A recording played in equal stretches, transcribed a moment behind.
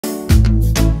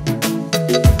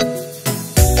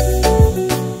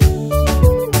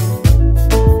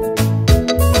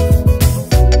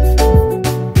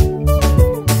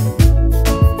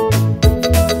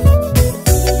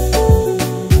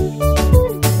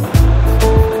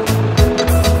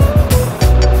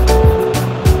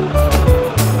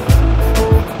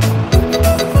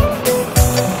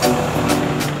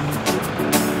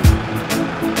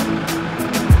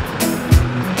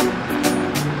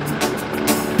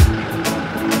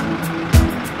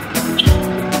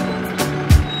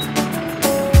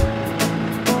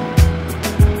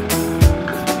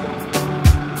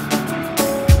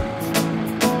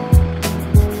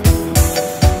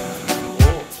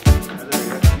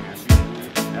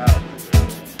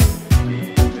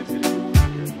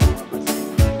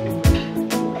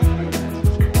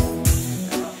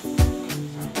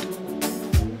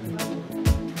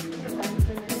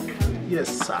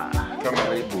Yes, sir.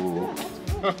 Karibu.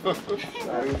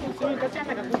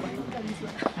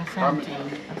 Asante.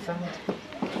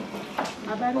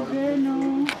 Habari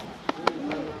zenu.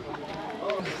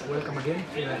 Welcome again.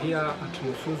 We are here at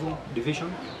Musuzu Division.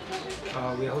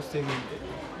 We are hosting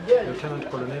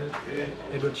Lieutenant Colonel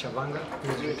Edward Shavanga,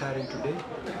 who is retiring today.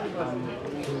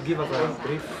 He will give us a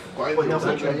brief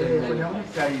introduction and then we'll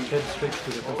head straight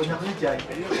to the questions.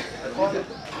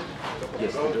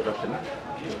 Yes, good afternoon.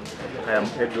 I am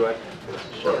Edward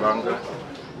Shavanga,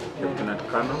 Lieutenant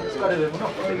Colonel,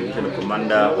 Division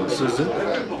Commander of Musuzu.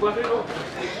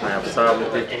 I have served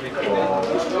for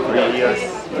 3 years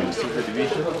in Musuzu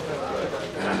Division,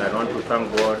 and I want to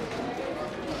thank God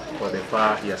for the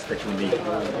far He has taken me.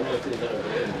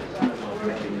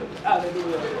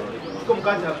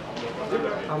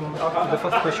 The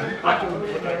first question. Have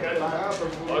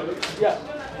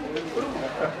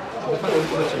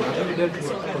you dealt with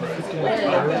conflicting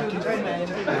priorities?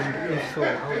 And if so,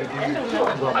 how did you go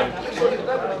about it?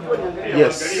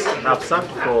 Yes, I've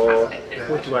served for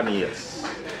 41 years.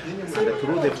 And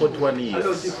through the 41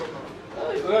 years,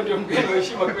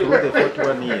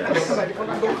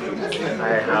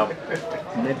 I have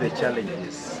met the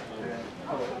challenges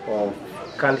of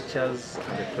cultures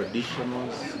and the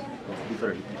traditions of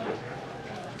different people.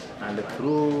 And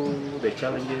through the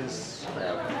challenges I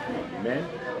have met,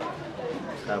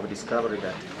 I have discovered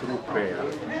that through prayer,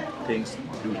 things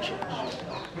do change.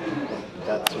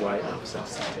 That's why I've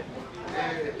succeeded.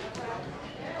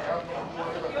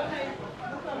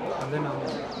 And then,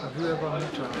 have you ever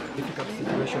met a difficult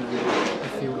situation?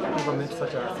 If you ever met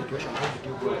such a situation, how did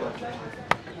you go about it?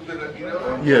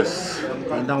 Yes,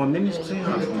 in our ministry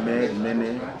I've made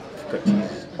many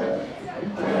difficulties.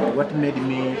 What made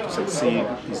me to succeed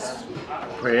is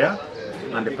prayer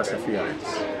and the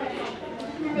perseverance.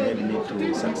 Made me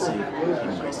to succeed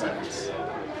in my service.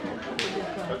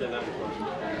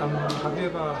 Have you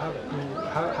ever had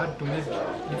to make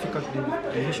difficult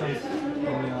decisions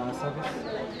in your service?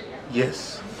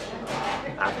 Yes,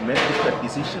 I've made difficult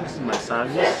decisions in my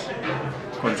service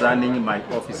concerning my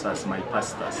officers, my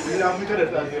pastors.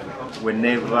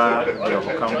 Whenever they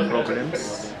overcome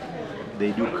problems,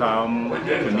 they do come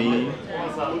to me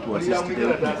to assist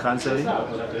them in counseling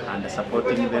and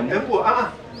supporting them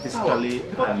physically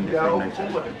and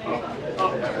financially.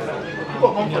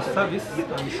 In your service,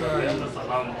 I'm sure you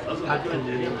had to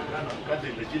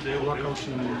work out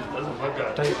in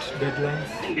tight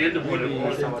deadlines. Maybe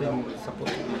something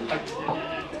supposed to be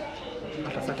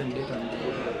at a certain date and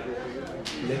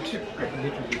late a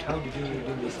little bit. How did you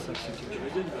deal with such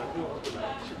situation?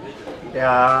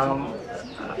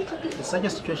 Such a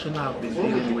situation I've been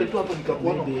dealing with,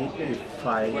 maybe if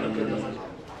I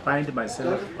find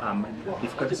myself in a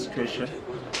difficult situation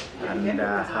and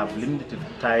have limited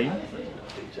time,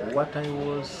 what I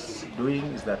was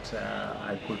doing is that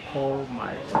I could call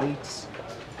my colleagues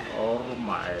or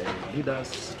my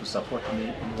leaders to support me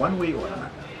in one way or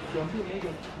another. In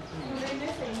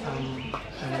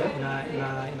a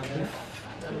brief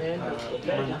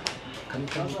manner, can you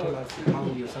tell us how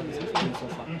your service has been so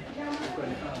far?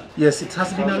 Yes, it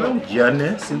has been a long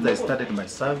journey since I started my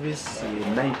service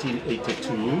in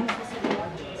 1982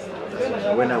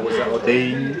 when I was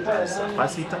ordained as a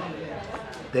pastor.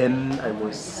 Then I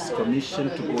was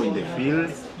commissioned to go in the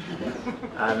field,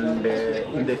 and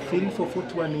in the field for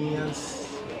 41 years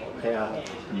I have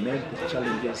met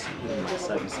challenges in my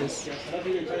services.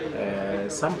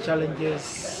 Some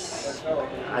challenges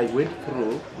I went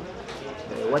through.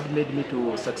 What made me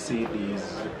to succeed is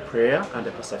prayer and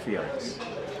perseverance.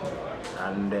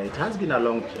 And it has been a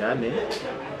long journey,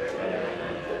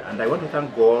 and I want to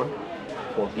thank God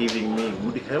for giving me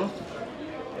good health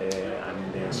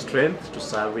and strength to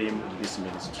serve Him in this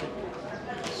ministry.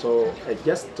 So I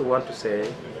just want to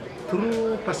say,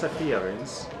 through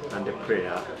perseverance and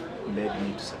prayer, made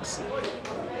me to succeed.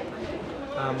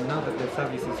 Now that the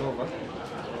service is over,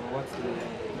 what's the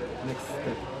next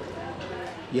step?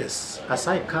 Yes, as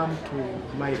I come to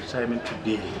my retirement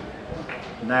today,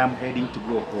 now I'm heading to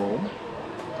go home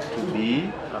to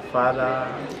be a father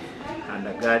and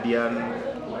a guardian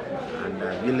and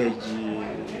a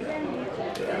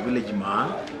village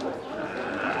man.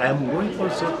 I am going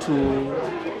also to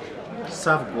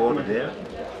serve God there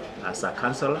as a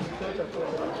counselor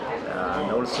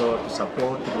and also to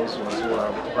support those who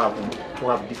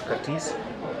have difficulties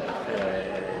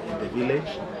in the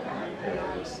village,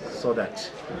 so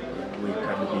that we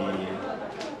can be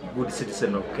good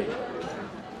citizens of Kenya.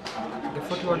 The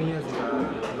 41 years is a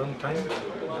long time.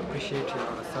 appreciate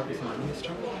your service in the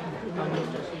ministry.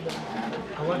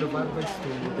 A word of advice to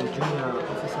the junior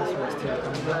officers who are still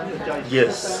coming up?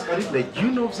 Yes, the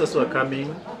junior officers who are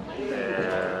coming,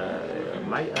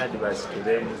 my advice to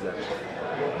them is that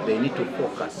they need to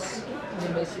focus.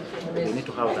 They need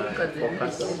to have that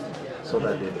focus so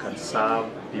that they can serve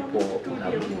people in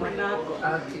a good way.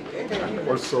 And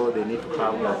also they need to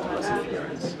have that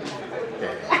perseverance.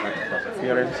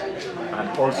 And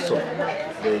also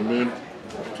they need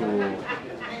to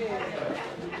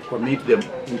commit them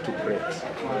into prayer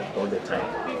all the time.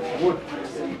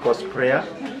 Because prayer,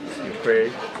 you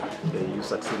pray, you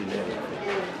succeed in everything.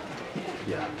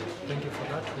 Yeah. Thank you for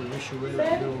that. We wish you well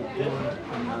as you go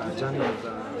on a journey as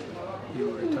you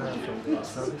retire from the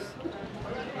service.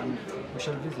 And we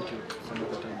shall visit you some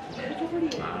other time.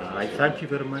 I thank you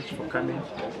very much for coming.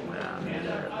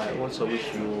 I also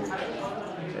wish you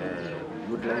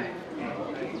good life.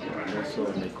 And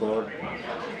also may God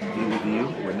be with you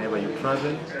whenever you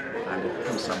travel and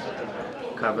do some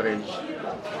coverage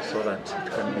so that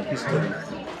it can be history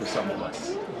to some of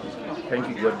us. Thank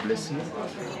you. God bless you.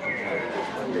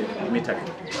 We'll meet again.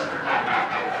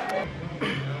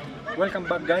 Welcome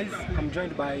back, guys. I'm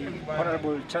joined by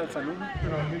Honorable Charles Alun,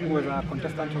 who was a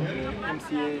contestant of the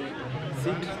MCA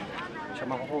seat,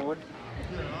 Shavanga Ward,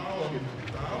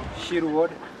 Shiru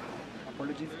Ward.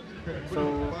 Apologies. So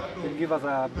he'll give us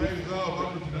a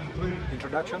brief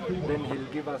introduction, then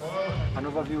he'll give us an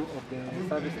overview of the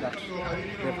service that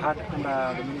they've had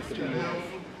under the ministry of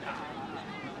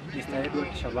Mr.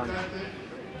 Edward Shavanga.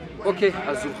 Okay,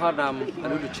 as you heard, I'm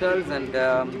Alulu Charles and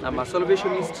I'm a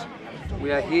salvationist.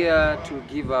 We are here to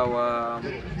give our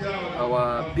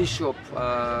bishop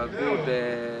a good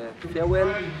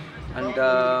farewell, and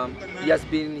he has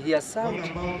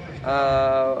served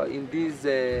in this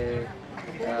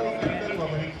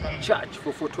church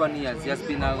for 41 years. He has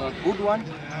been a good one.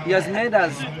 He has made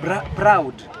us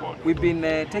proud. We've been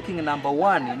taking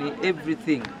 #1 in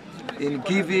everything, in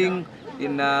giving,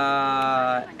 in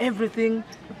everything,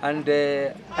 and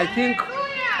I think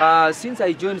since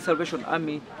I joined Salvation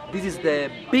Army, this is the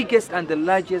biggest and the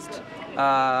largest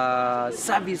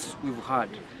service we've had,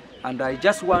 and I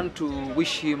just want to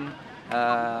wish him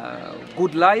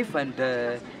good life and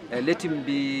let him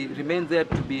remain there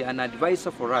to be an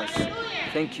advisor for us.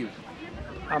 Thank you.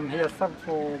 He has served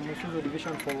for Musuzu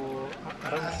Division for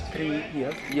around 3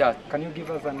 years. Yeah. Can you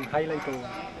give us a highlight of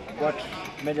what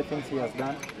major things he has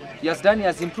done? He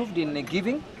has improved in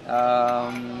giving,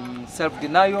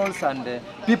 self-denials, and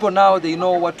people now, they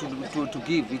know what to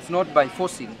give. It's not by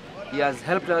forcing. He has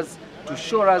helped us to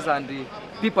show us, and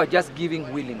people are just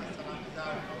giving willingly.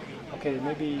 Okay,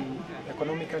 maybe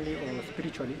economically or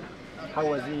spiritually,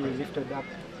 how has he lifted up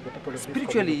the people of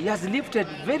Spiritually, he has lifted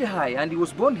very high, and he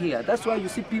was born here. That's why you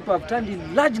see people have turned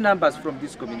in large numbers from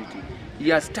this community. He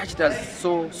has touched us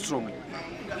so strongly.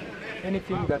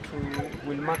 Anything that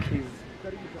will mark his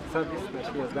service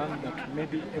that he has done that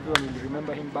maybe everyone will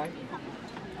remember him by?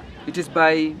 It is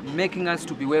by making us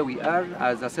to be where we are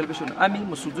as a Salvation Army,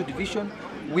 Musuzu Division.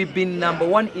 We've been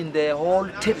 #1 in the whole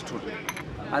territory.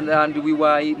 And we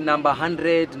were number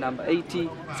 100, number 80.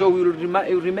 So we will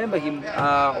remember him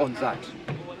on that.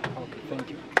 Okay, thank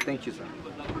you. Thank you, sir.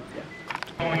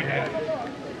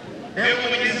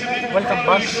 Welcome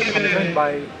back. I'm joined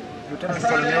by Lieutenant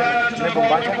Colonel Nebo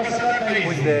Baja,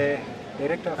 who is the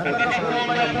Director for Divisional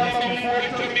Women Ministries,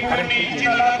 currently in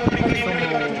Kisumu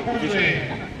Division.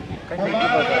 Can you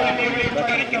give us a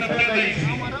introduction?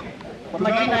 Kwa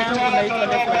majina yangu naitwa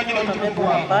Nebo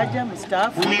Baja,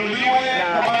 mstaafu,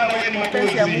 na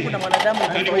mapenzi ya Mungu na mwanadamu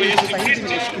itakoishi. Sasa hivi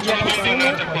nimeshikilia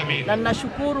Kisumu na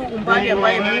ninashukuru umbali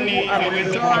ambaye Mungu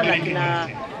amenitoa na kina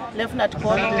Lieutenant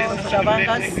Colonel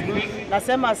Shavanga.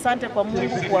 Nasema asante kwa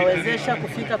Mungu kuwawezesha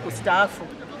kufika kustaafu.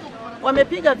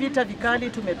 Wamepiga vita vikali,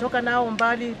 tumetoka nao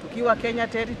mbali, tukiwa Kenya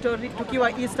Territory,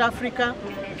 tukiwa East Africa,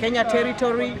 Kenya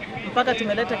Territory, mpaka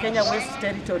tumeleta Kenya West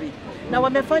Territory. Na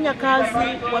wamefanya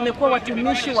kazi, wamekuwa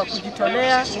watumishi wa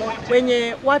kujitolea,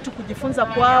 wenye watu kujifunza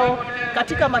kwao.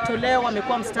 Katika matoleo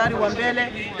wamekuwa mstari wa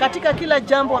mbele, katika kila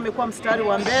jambo wamekuwa mstari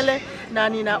wa mbele, na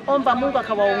ninaomba Mungu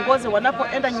akawaongoze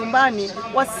wanapoenda nyumbani,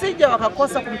 wasije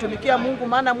wakakosa kumtumikia Mungu,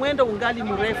 maana mwendo ungali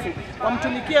mrefu.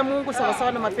 Wamtumikie Mungu sawa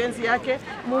sawa na mapenzi yake.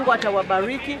 Mungu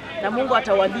atawabariki na Mungu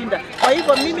atawalinda. Kwa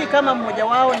hivyo mimi kama mmoja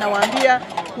wao nawaambia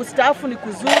kustaafu ni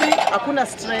kuzuri, hakuna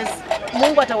stress.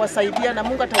 Mungu atawasaidia na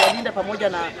Mungu atawalinda pamoja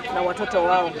na watoto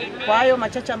wao. Kwa hayo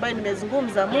machache ambayo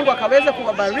nimezungumza, Mungu akaweza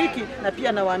kuwabariki, na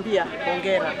pia nawaambia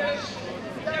hongera.